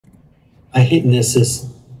I hate nurses.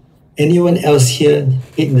 Anyone else here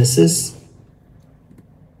hate nurses?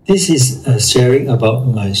 This is a sharing about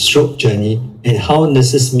my stroke journey and how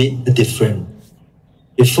nurses made a difference.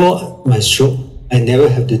 Before my stroke, I never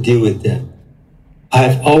have to deal with them. I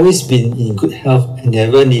have always been in good health and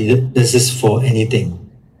never needed nurses for anything.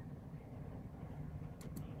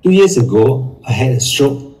 2 years ago, I had a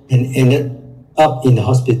stroke and ended up in the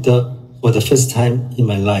hospital for the first time in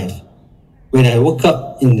my life. When I woke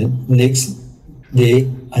up in the next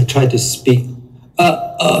day, I tried to speak.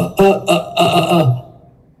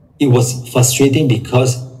 It was frustrating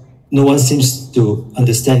because no one seems to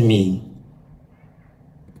understand me.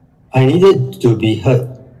 I needed to be heard,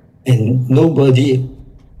 and nobody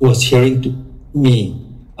was hearing me.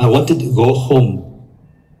 I wanted to go home.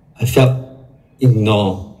 I felt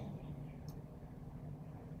ignored.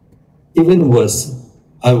 Even worse,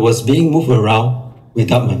 I was being moved around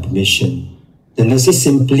without my permission. The nurses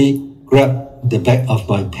simply grabbed the back of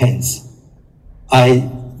my pants. I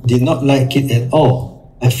did not like it at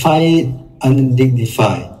all. I find it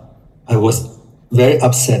undignified. I was very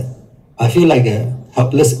upset. I feel like a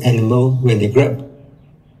helpless animal when they grab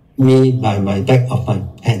me by my back of my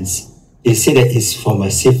pants. They say that it's for my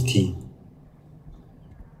safety.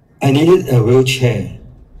 I needed a wheelchair,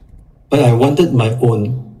 but I wanted my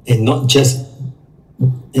own and not just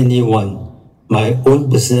anyone, my own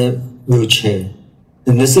personal wheelchair.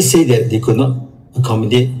 The nurses said that they could not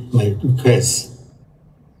accommodate my request.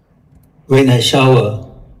 When I shower,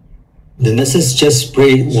 the nurses just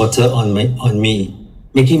sprayed water on me,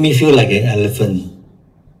 making me feel like an elephant.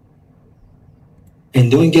 And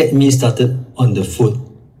don't get me started on the food.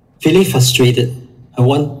 Feeling frustrated, I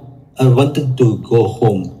wanted to go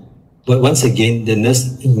home, but once again, the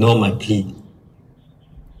nurse ignored my plea.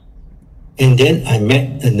 And then I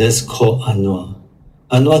met a nurse called Anwar.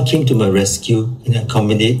 Anwar came to my rescue and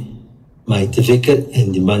accommodated my difficult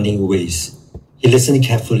and demanding ways. He listened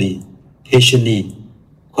carefully, patiently,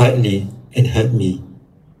 quietly, and heard me.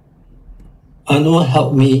 Anwar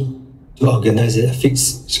helped me to organize a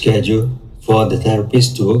fixed schedule for the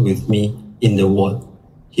therapist to work with me in the ward.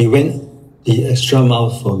 He went the extra mile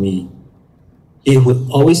for me. He would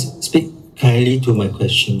always speak kindly to my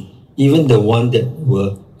question, even the one that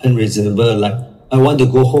were unreasonable, like, I want to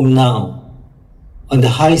go home now. On the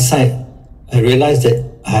high side, I realized that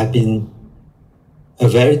I have been a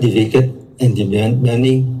very difficult and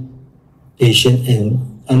demanding patient,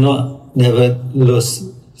 and Anwar never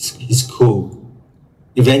lost his cool.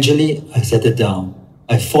 Eventually, I settled down.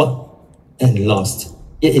 I fought and lost,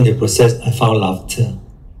 yet in the process, I found laughter.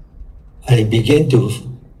 I began to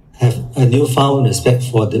have a newfound respect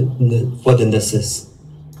for the nurses.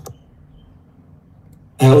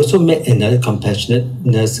 I also met another compassionate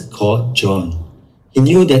nurse called John. He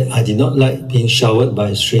knew that I did not like being showered by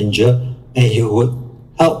a stranger, and he would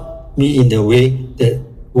help me in a way that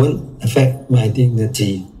wouldn't affect my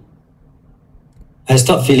dignity. I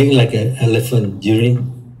stopped feeling like an elephant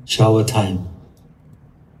during shower time.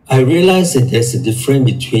 I realized that there's a difference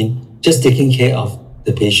between just taking care of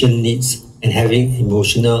the patient needs and having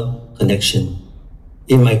emotional connection.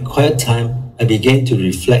 In my quiet time, I began to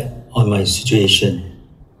reflect on my situation.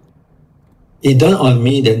 It dawned on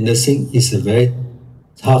me that nursing is a very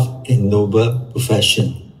tough and noble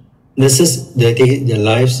profession. Nurses dedicate their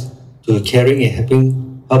lives to caring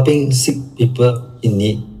and helping sick people in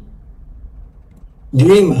need.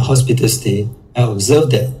 During my hospital stay, I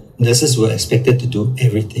observed that nurses were expected to do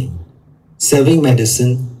everything: serving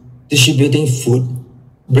medicine, distributing food,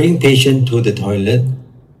 bringing patients to the toilet,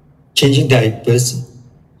 changing diapers,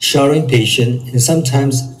 showering patients, and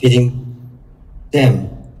sometimes feeding them,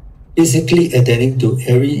 basically attending to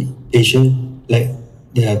every patient like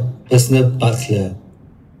their personal butler.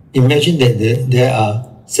 Imagine that there are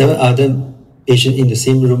 7 other patients in the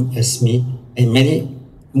same room as me and many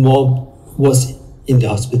more wards in the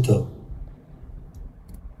hospital.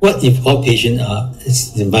 What if all patients are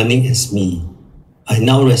as demanding as me? I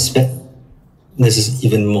now respect nurses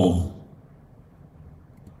even more.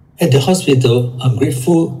 At the hospital, I'm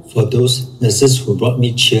grateful for those nurses who brought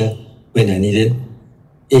me cheer when I needed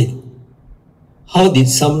it. How did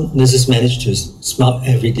some nurses manage to smile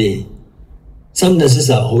every day? Some nurses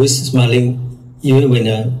are always smiling even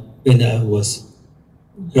when I was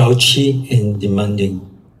grouchy and demanding.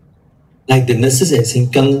 Like the nurses at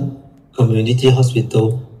Sengkang Community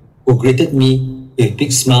Hospital who greeted me with a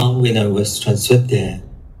big smile when I was transferred there.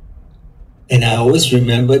 And I always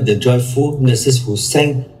remember the joyful nurses who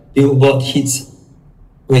sang billboard hits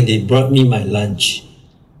when they brought me my lunch.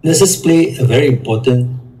 Nurses play a very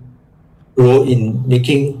important role in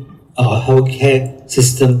making our healthcare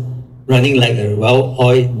system running like a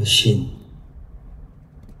well-oiled machine.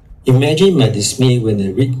 Imagine my dismay when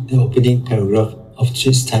I read the opening paragraph of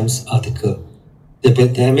Straits Times article. The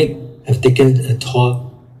pandemic have taken a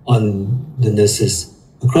toll on the nurses.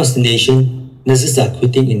 Across the nation, nurses are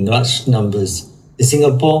quitting in large numbers. In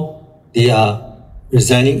Singapore, they are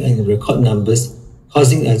resigning in record numbers,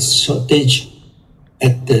 causing a shortage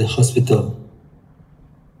at the hospital.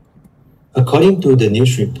 According to the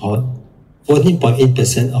news report,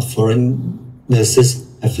 14.8% of foreign nurses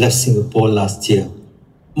have left Singapore last year,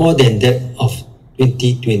 more than that of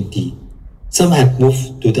 2020. Some have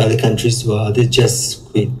moved to the other countries while others just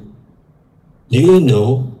quit. Do you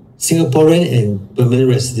know Singaporean and permanent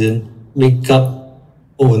residents make up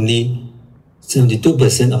only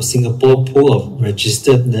 72% of Singapore pool of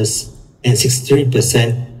registered nurses and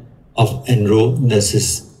 63% of enrolled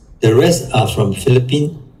nurses. The rest are from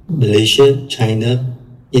Philippines, Malaysia, China,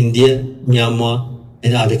 India, Myanmar,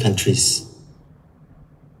 and other countries.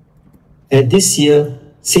 At this year's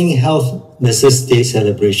Sing Health Nurses Day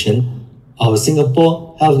celebration, our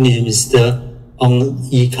Singapore Health Minister Ong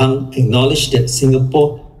Ye Kung acknowledged that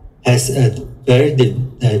Singapore has a very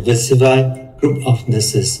diversified group of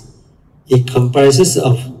nurses. It comprises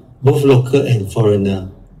of both local and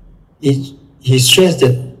foreigner. He stressed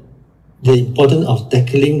that the importance of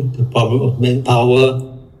tackling the problem of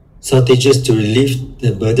manpower shortages to relieve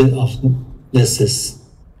the burden of nurses.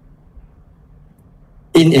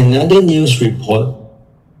 In another news report,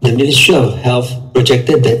 the Ministry of Health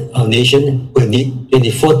projected that our nation will need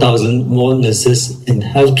 24,000 more nurses and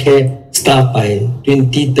healthcare staff by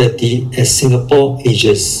 2030 as Singapore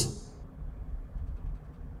ages.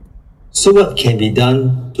 So what can be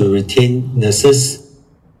done to retain nurses?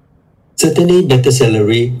 Certainly better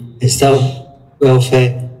salary and staff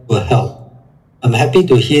welfare will help. I'm happy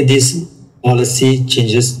to hear these policy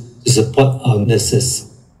changes to support our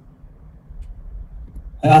nurses.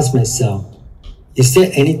 I ask myself, is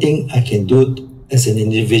there anything I can do as an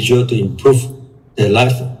individual to improve the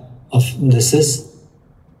life of nurses?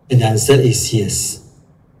 And the answer is yes.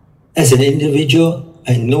 As an individual,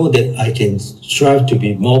 I know that I can strive to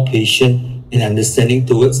be more patient and understanding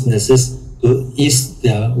towards nurses to ease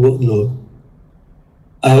their workload.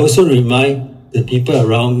 I also remind the people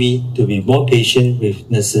around me to be more patient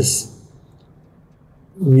with nurses.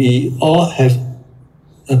 We all have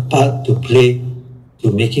a part to play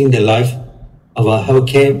to making the life of our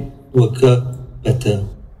healthcare worker better.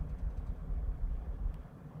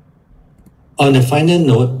 On a final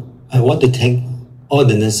note, I want to thank all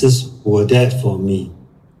the nurses who were there for me.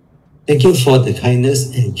 Thank you for the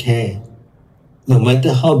kindness and care, no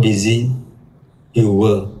matter how busy you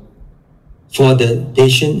were. For the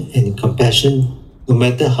patience and compassion, no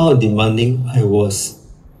matter how demanding I was.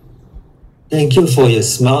 Thank you for your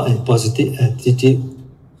smile and positive attitude,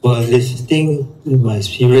 for lifting my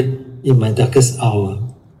spirit in my darkest hour.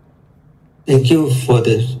 Thank you for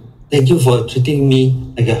treating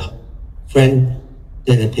me like a friend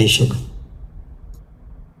than a patient.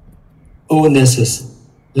 Oh nurses,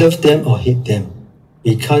 love them or hate them,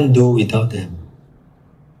 we can't do without them.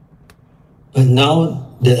 But now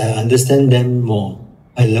that I understand them more,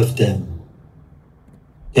 I love them.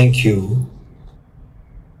 Thank you.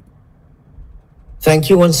 Thank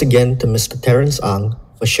you once again to Mr. Terence Ang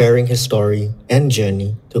for sharing his story and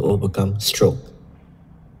journey to overcome stroke.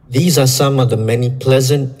 These are some of the many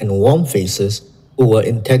pleasant and warm faces who were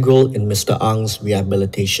integral in Mr. Ang's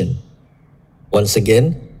rehabilitation. Once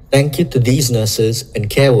again, thank you to these nurses and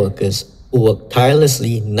care workers who work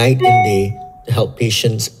tirelessly night and day to help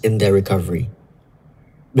patients in their recovery.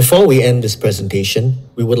 Before we end this presentation,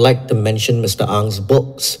 we would like to mention Mr. Ang's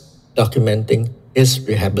books documenting his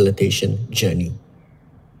rehabilitation journey.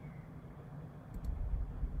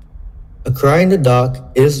 A Cry in the Dark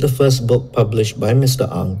is the first book published by Mr.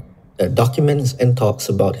 Ang that documents and talks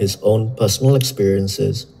about his own personal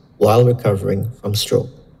experiences while recovering from stroke.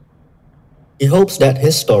 He hopes that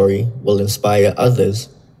his story will inspire others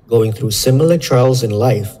going through similar trials in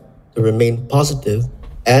life to remain positive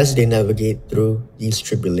as they navigate through these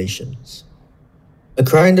tribulations. A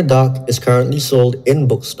Cry in the Dark is currently sold in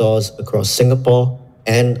bookstores across Singapore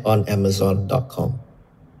and on Amazon.com.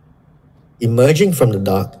 Emerging from the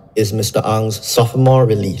Dark is Mr. Ang's sophomore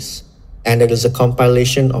release, and it is a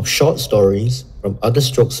compilation of short stories from other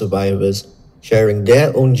stroke survivors sharing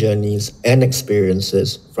their own journeys and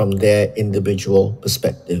experiences from their individual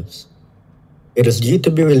perspectives. It is due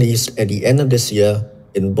to be released at the end of this year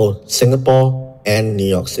in both Singapore and New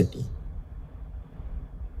York City.